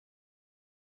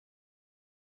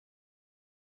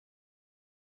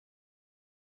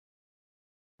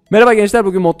Merhaba gençler,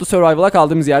 bugün Modlu Survival'a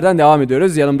kaldığımız yerden devam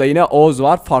ediyoruz. Yanımda yine Oğuz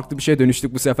var. Farklı bir şeye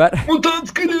dönüştük bu sefer.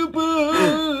 Mutant Creeper.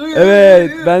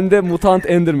 Evet, ben de Mutant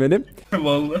Enderman'im.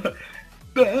 Vallahi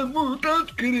ben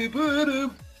Mutant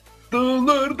Creeper'ım.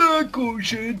 Dağlarda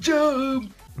koşacağım.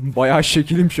 Bayağı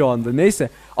şekilim şu anda. Neyse.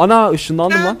 Ana,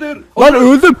 ışınlandım lan. Ender. Lan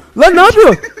öldüm. Lan ne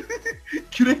yapıyorsun?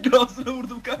 Kürekle ağzına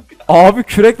vurdum kanka. Abi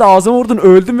kürekle ağzıma vurdun,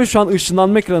 öldüm ve şu an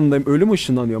ışınlanma ekranındayım. Ölü mü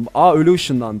ışınlanıyorum? Ölü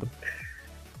ışınlandım.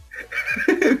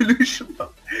 Öyle ışınlan.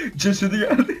 Cesedi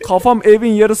geldi. Kafam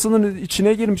evin yarısının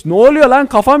içine girmiş. Ne oluyor lan?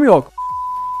 Kafam yok.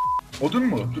 Odun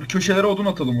mu? Dur köşelere odun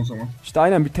atalım o zaman. İşte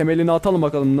aynen, bir temelini atalım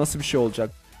bakalım nasıl bir şey olacak.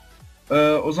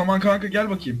 O zaman kanka gel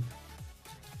bakayım.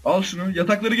 Al şunu.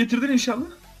 Yatakları getirdin inşallah.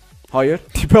 Hayır.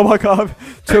 Tipe bak abi.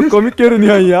 Çok komik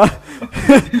görünüyorsun ya.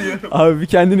 Biliyorum. Abi bir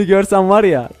kendini görsen var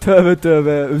ya. Tövbe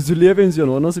tövbe. Özürlüğe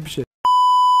benziyorsun. O nasıl bir şey?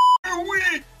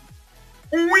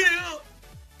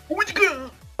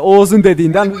 Oğuz'un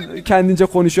dediğinden kendince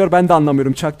konuşuyor. Ben de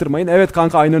anlamıyorum. Çaktırmayın. Evet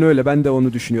kanka, aynen öyle. Ben de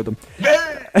onu düşünüyordum.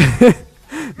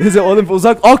 Neyse oğlum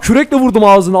uzak. Kürekle vurdum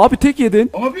ağzına. Abi tek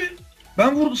yedin. Abi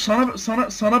ben vurdum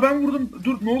sana ben vurdum.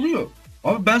 Dur ne oluyor?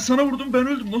 Abi ben sana vurdum, ben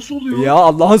öldüm. Nasıl oluyor? Ya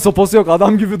Allah'ın sopası yok.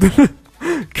 Adam gibi dur.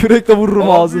 Kürekle vururum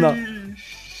Abi, ağzına.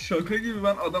 Şaka gibi,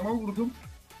 ben adama vurdum.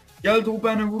 Geldi o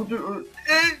beni vurdu.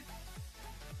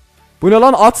 Bu ne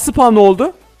lan? At spawn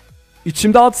oldu.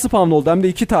 İçimde at spawn oldu. Hem de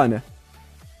 2 tane.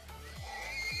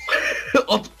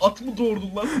 At mı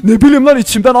doğurdun lan? Ne bileyim lan,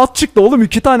 içimden at çıktı oğlum,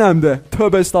 2 tane hem de.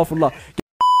 Tövbe estağfurullah.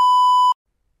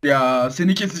 Ya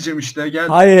seni keseceğim işte, gel.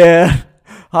 Hayır.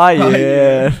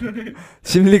 Hayır.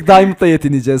 Şimdilik Diamond'la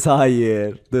yetineceğiz.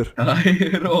 Hayır. Dur.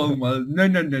 Hayır olmaz.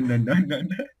 Ne.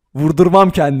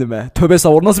 Vurdurmam kendime. Tövbe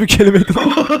savur, nasıl bir kelimeydi?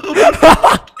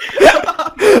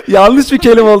 Yanlış bir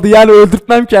kelime oldu. Yani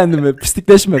öldürtmem kendimi.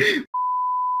 Pislikleşmem.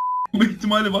 Bu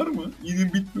ihtimali var mı?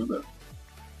 İnim bitmiyor da.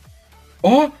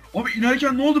 Abi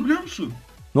inerken ne oldu biliyor musun?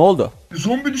 Ne oldu?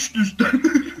 Zombi düştü üstten.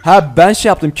 Ha, ben şey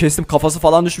yaptım, kestim, kafası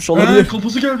falan düşmüş olabilir.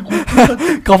 Kafası geldi,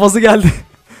 korktum. Kafası geldi.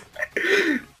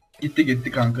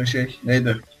 Gitti kanka,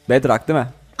 neydi? Bedrock değil mi?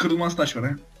 Kırılmaz taş var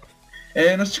ha.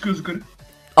 Nasıl çıkıyoruz yukarı?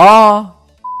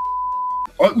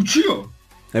 Ay uçuyor.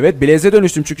 Evet, Blaze'e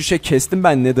dönüştüm çünkü kestim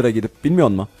ben Nether'a gidip, bilmiyor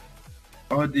musun?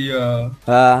 Hadi ya.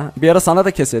 Ha, bir ara sana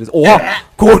da keseriz. Oha,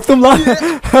 korktum lan.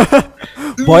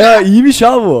 Bayağı iyiymiş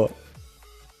ha bu.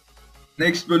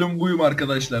 Next bölüm buyum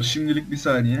arkadaşlar. Şimdilik bir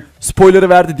saniye. Spoiler'ı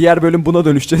verdi, diğer bölüm buna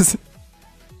dönüşeceğiz.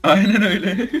 Aynen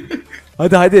öyle.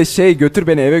 Hadi götür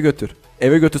beni, eve götür.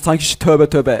 Eve götür sanki, tövbe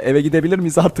tövbe. Eve gidebilir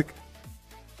miyiz artık?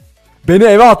 Beni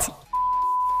eve at.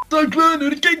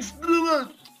 Saklanır gangsterlar.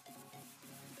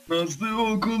 Nazlı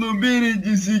okulun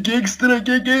birincisi, gangster'a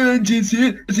kek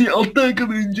eğlencesi. Altta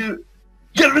kalınca.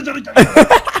 Gelme canım.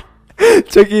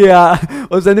 Çok iyi ya.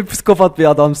 O sen de psikopat bir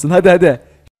adamsın. Hadi.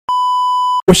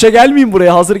 Boşa gelmeyeyim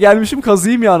buraya. Hazır gelmişim,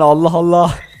 kazıyım yani. Allah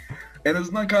Allah. En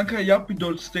azından kanka yap bir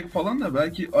 4 stack falan da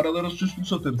belki aralara süs mü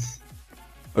satarız.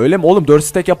 Öyle mi oğlum? 4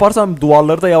 stack yaparsam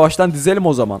duvarları da yavaştan dizelim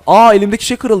o zaman. Elimdeki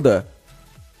şey kırıldı.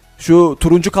 Şu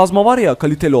turuncu kazma var ya,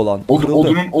 kaliteli olan.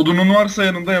 Odunun varsa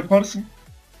yanında yaparsın.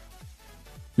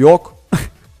 Yok.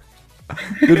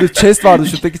 Dur, chest vardı,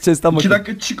 şuradaki chest'ten bakayım. 2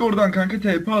 dakika çık oradan kanka,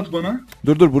 TP at bana.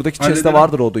 Dur, buradaki chest'te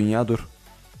vardır odun ya, dur.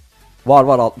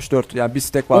 Var 64, yani bir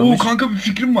stack varmış. Kanka bir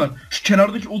fikrim var. Şu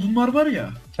kenardaki odunlar var ya.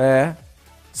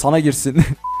 Sana girsin.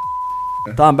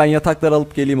 Tamam, ben yatakları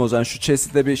alıp geleyim o zaman. Şu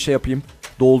chest'i de bir şey yapayım.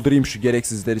 Doldurayım şu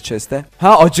gereksizleri chest'e.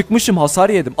 Acıkmışım, hasar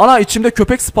yedim. İçimde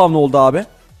köpek spawn oldu abi.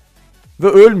 Ve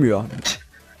ölmüyor.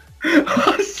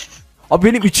 Abi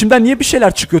benim içimden niye bir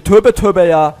şeyler çıkıyor? Tövbe tövbe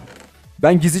ya.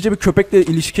 Ben gizlice bir köpekle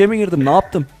ilişkiye mi girdim? Ne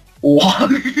yaptım? Oha.